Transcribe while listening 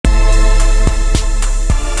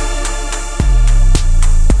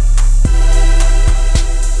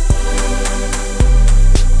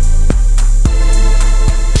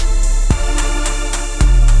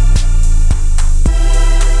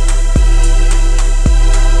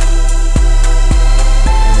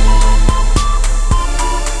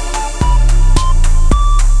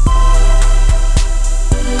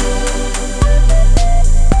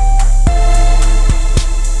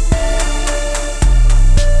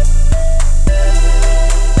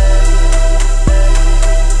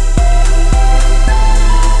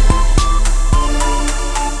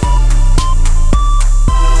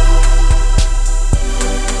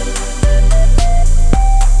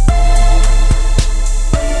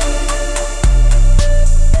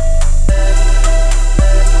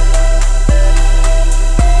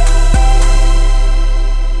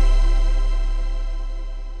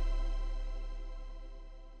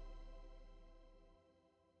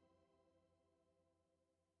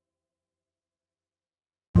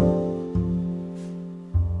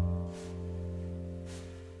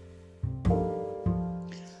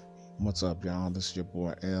What's up, y'all? This is your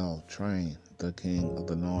boy L Train, the King of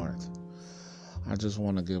the North. I just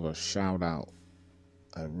want to give a shout out,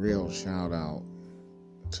 a real shout out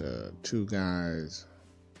to two guys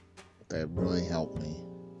that really helped me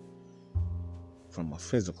from a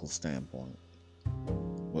physical standpoint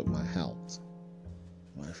with my health.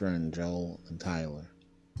 My friend Joel and Tyler.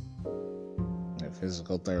 They're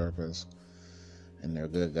physical therapists and they're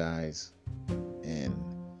good guys. And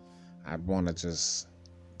I want to just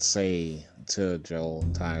say to Joel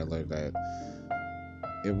and Tyler that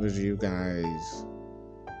it was you guys,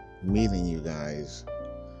 meeting you guys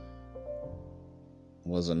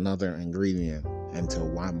was another ingredient into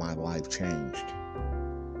why my life changed.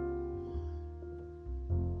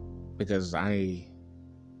 Because I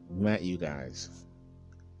met you guys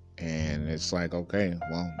and it's like, okay,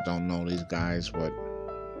 well, don't know these guys, but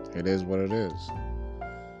it is what it is.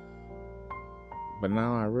 But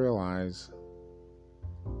now I realize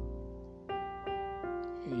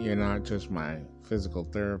you're not just my physical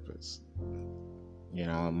therapist. You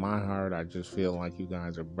know, in my heart, I just feel like you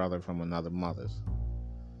guys are brother from another mother's.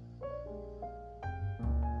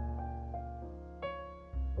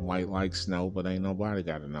 White like snow, but ain't nobody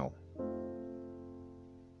got to know.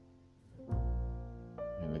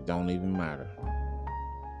 And it don't even matter.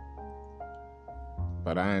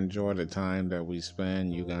 But I enjoy the time that we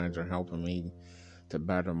spend. You guys are helping me to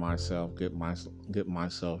better myself, get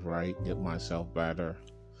myself right, get myself better.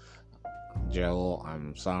 Joel,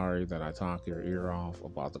 I'm sorry that I talk your ear off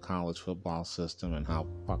about the college football system and how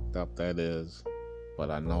fucked up that is. But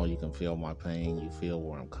I know you can feel my pain. You feel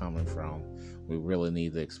where I'm coming from. We really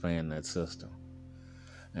need to expand that system.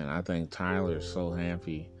 And I think Tyler's so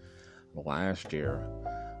happy last year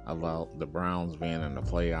about the Browns being in the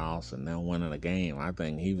playoffs and them winning a game. I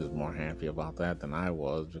think he was more happy about that than I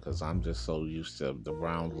was, because I'm just so used to the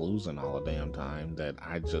Browns losing all the damn time that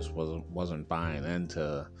I just wasn't buying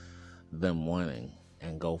into them winning.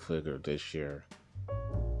 And go figure, this year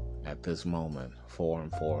at this moment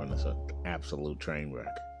 4-4, and it's an absolute train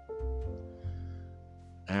wreck.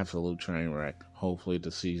 Absolute train wreck. Hopefully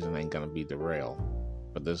the season ain't gonna be derailed,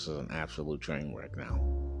 but this is an absolute train wreck now.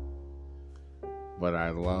 But I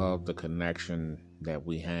love the connection that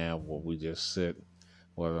we have where we just sit,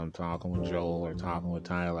 whether I'm talking with Joel or talking with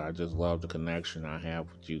Tyler. I just love the connection I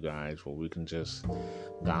have with you guys where we can just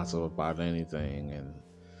gossip about anything. And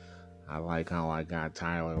I like how I got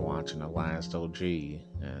Tyler watching The Last OG,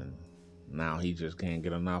 and now he just can't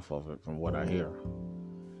get enough of it from what I hear.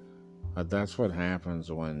 But that's what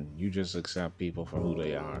happens when you just accept people for who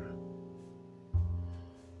they are.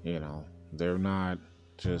 You know, they're not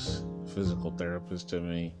just physical therapists to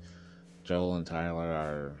me. Joel and Tyler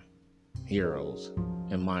are heroes,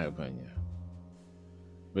 in my opinion.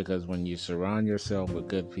 Because when you surround yourself with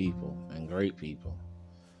good people and great people,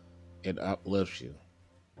 it uplifts you.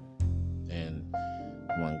 And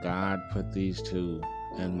when God put these two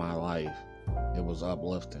in my life, it was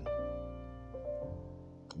uplifting.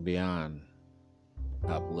 Beyond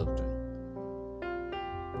uplifting.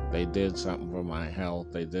 They did something for my health.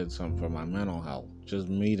 They did something for my mental health. Just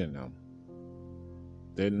meeting them.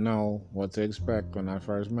 Didn't know what to expect when I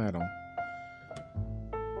first met them.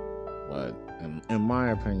 But in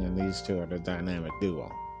my opinion, these two are the dynamic duo.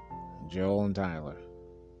 Joel and Tyler.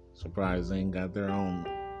 Surprised they ain't got their own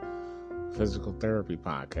physical therapy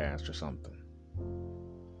podcast or something.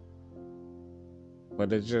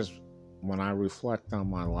 But it's just, when I reflect on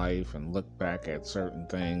my life and look back at certain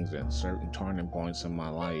things and certain turning points in my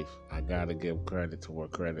life, I gotta give credit to where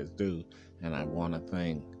credit's due. And I want to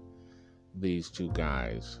thank these two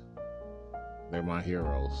guys. They're my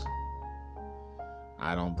heroes.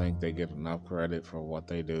 I don't think they get enough credit for what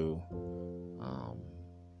they do.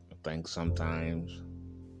 I think sometimes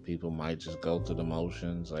people might just go through the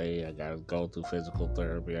motions. Hey, I gotta go through physical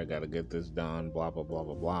therapy. I gotta get this done, blah, blah, blah,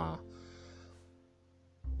 blah, blah.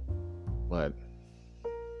 But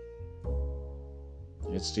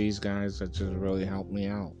it's these guys that just really help me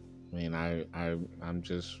out. I mean, I'm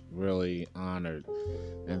just really honored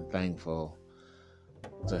and thankful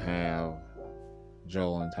to have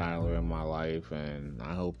Joel and Tyler in my life, and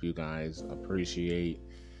I hope you guys appreciate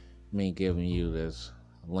me giving you this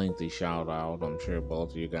lengthy shout out. I'm sure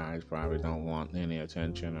both of you guys probably don't want any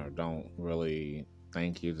attention or don't really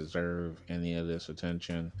think you deserve any of this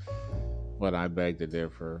attention. But I beg to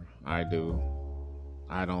differ. I do.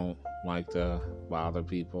 I don't like to bother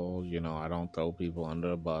people. You know, I don't throw people under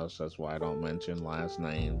the bus. That's why I don't mention last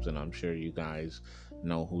names. And I'm sure you guys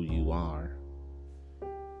know who you are.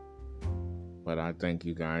 But I think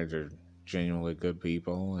you guys are genuinely good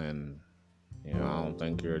people. And You know, I don't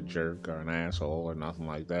think you're a jerk or an asshole or nothing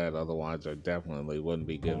like that. Otherwise, I definitely wouldn't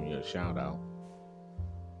be giving you a shout out.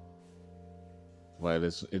 But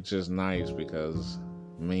it's just nice because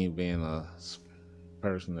me being a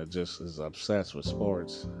person that just is obsessed with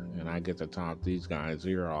sports, and I get to talk these guys'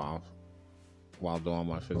 ear off while doing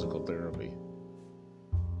my physical therapy.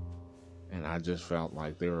 And I just felt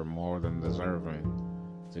like they were more than deserving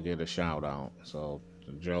to get a shout out. So,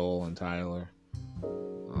 to Joel and Tyler,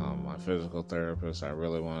 my physical therapist, I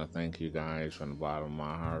really want to thank you guys from the bottom of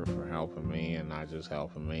my heart for helping me, and not just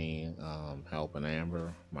helping me, helping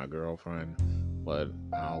Amber, my girlfriend. But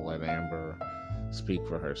I'll let Amber speak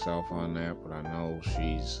for herself on that. But I know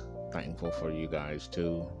she's thankful for you guys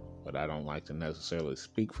too. But I don't like to necessarily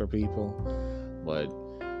speak for people. But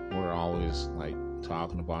we're always like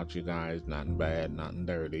talking about you guys, nothing bad, nothing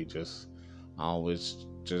dirty, just always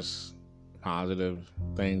just positive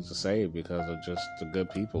things to say because of just the good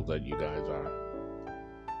people that you guys are.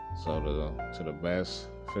 So to the best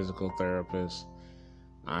physical therapist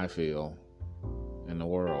I feel in the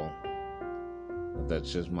world,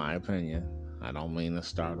 that's just my opinion. I don't mean to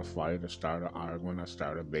start a fight or start an argument or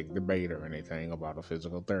start a big debate or anything about a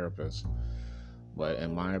physical therapist. But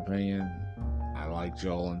in my opinion, I like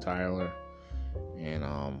Joel and Tyler, and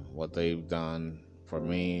what they've done for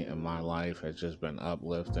me in my life has just been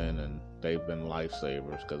uplifting, and they've been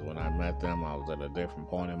lifesavers. Because when I met them, I was at a different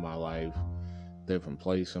point in my life, different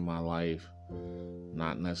place in my life,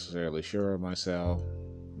 not necessarily sure of myself,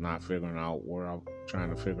 not figuring out where I'm trying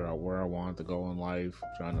to figure out where I want to go in life,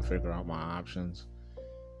 trying to figure out my options,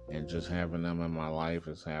 and just having them in my life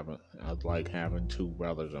I'd like having two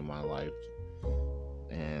brothers in my life.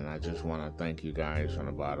 And I just want to thank you guys from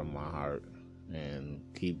the bottom of my heart, and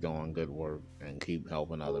keep doing good work and keep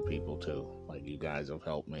helping other people too, like you guys have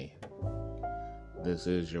helped me. This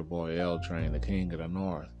is your boy L Train, the King of the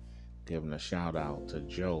North, giving a shout out to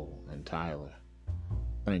Joe and Tyler.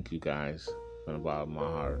 Thank you guys from the bottom of my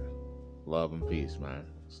heart. Love and peace, man.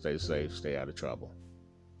 Stay safe, stay out of trouble.